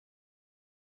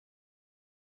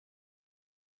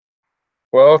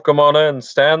Welcome on in.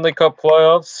 Stanley Cup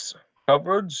playoffs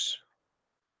coverage.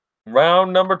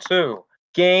 Round number 2.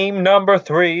 Game number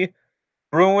 3.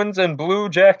 Bruins and Blue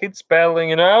Jackets battling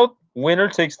it out. Winner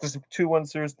takes this 2-1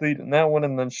 series lead in that one,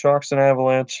 and then Sharks and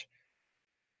Avalanche.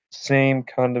 Same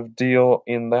kind of deal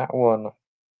in that one.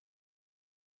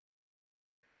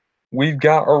 We've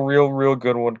got a real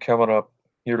good one coming up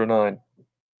here tonight.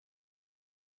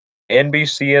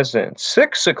 NBCSN,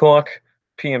 6 o'clock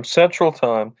p.m. Central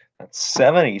Time. That's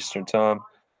 7 Eastern Time.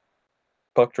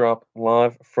 Puck drop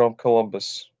live from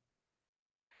Columbus.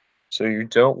 So you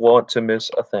don't want to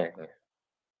miss a thing.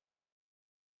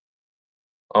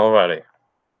 Alrighty.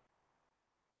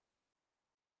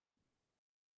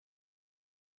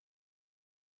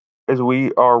 As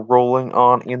we are rolling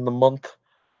on in the month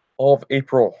of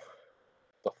April,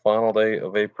 the final day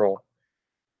of April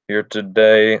here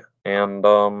today, and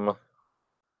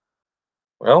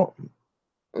well,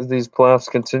 as these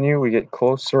playoffs continue, we get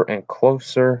closer and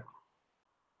closer.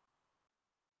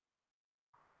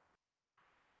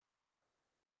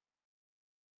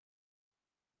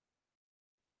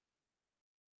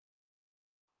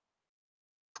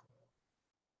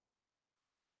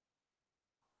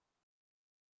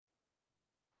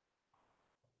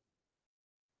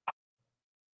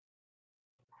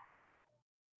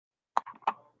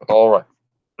 All right.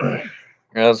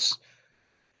 As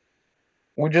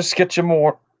we just get you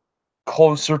more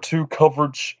closer to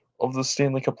coverage of the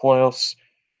Stanley Cup playoffs,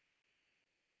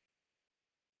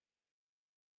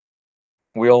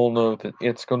 we all know that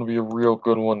it's going to be a real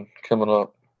good one coming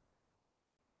up.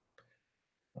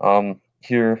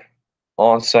 Here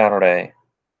on Saturday,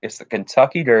 it's the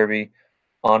Kentucky Derby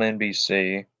on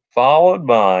NBC, followed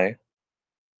by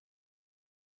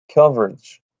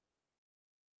coverage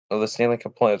of the Stanley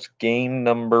Cup playoffs, game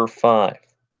number 5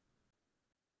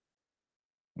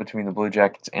 between the Blue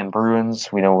Jackets and Bruins.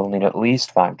 We know we'll need at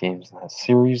least 5 games in that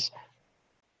series.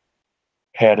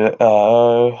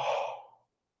 That'll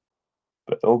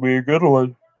be a good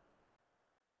one.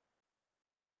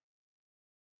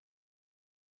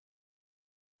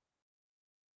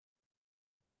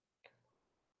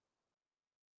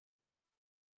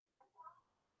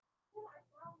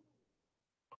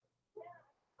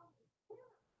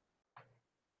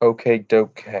 Okay,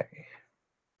 dokay.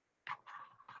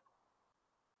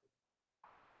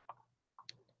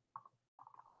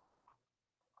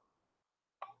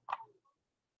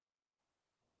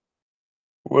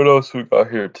 What else we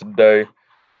got here today?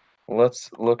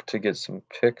 Let's look to get some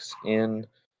picks in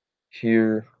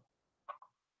here.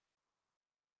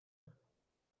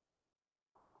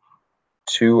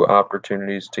 2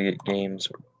 opportunities to get games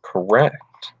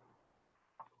correct.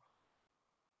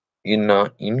 You're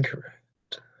not incorrect.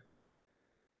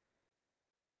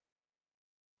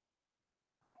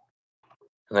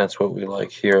 And that's what we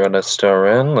like here on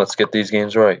SRN. Let's get these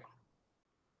games right.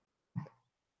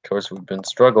 Of course, we've been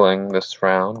struggling this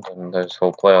round and this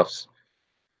whole playoffs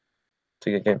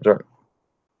to get games right.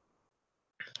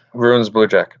 Bruins, Blue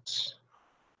Jackets.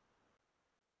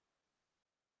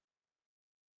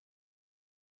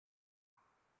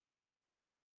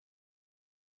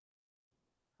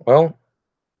 Well,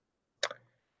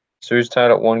 series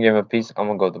tied at 1 game apiece. I'm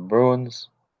going to go with the Bruins.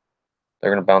 They're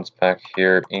going to bounce back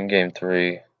here in game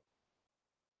 3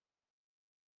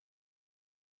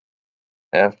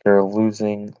 after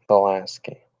losing the last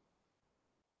game.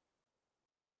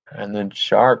 And then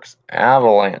Sharks,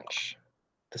 Avalanche.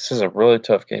 This is a really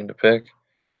tough game to pick.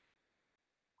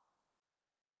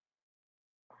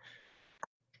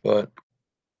 But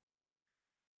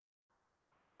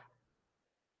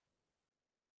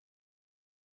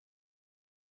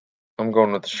I'm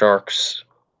going with the Sharks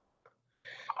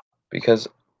because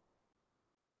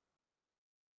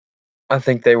I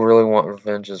think they really want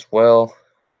revenge as well.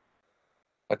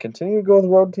 I continue to go with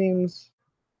road teams,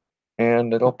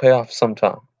 and it'll pay off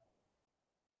sometime.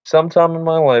 Sometime in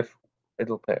my life,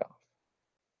 it'll pay off.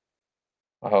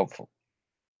 I hope.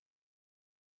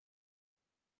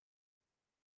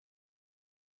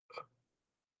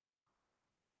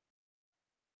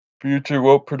 Future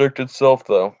won't predict itself,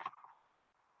 though.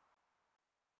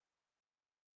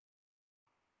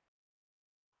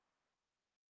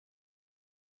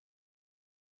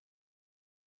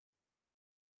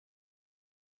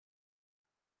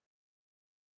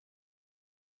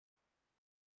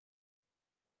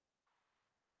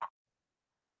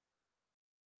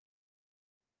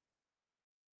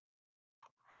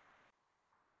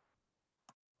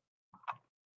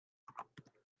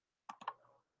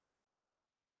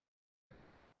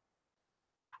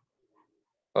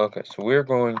 Okay, so we're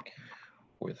going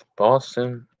with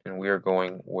Boston, and we're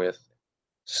going with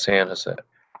San Jose.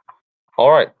 All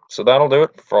right, so that'll do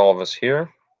it for all of us here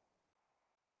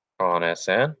on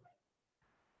SN.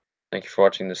 Thank you for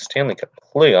watching the Stanley Cup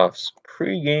Playoffs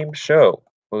pregame show.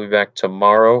 We'll be back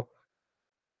tomorrow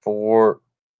for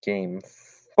Game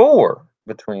 4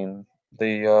 between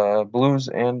the Blues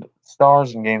and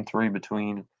Stars, and Game 3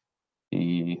 between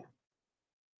the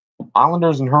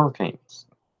Islanders and Hurricanes.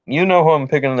 You know who I'm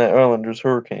picking in the Islanders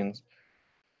Hurricanes.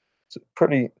 It's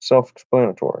pretty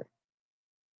self-explanatory.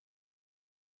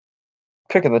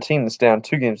 Picking the team that's down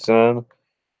 2 games to none.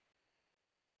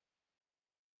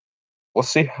 We'll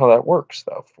see how that works,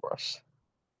 though, for us.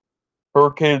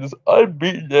 Hurricanes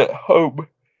unbeaten at home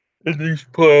in these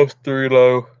playoffs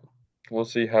 3-0. We'll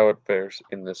see how it fares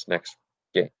in this next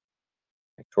game.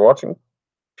 Thanks for watching.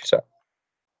 Peace out.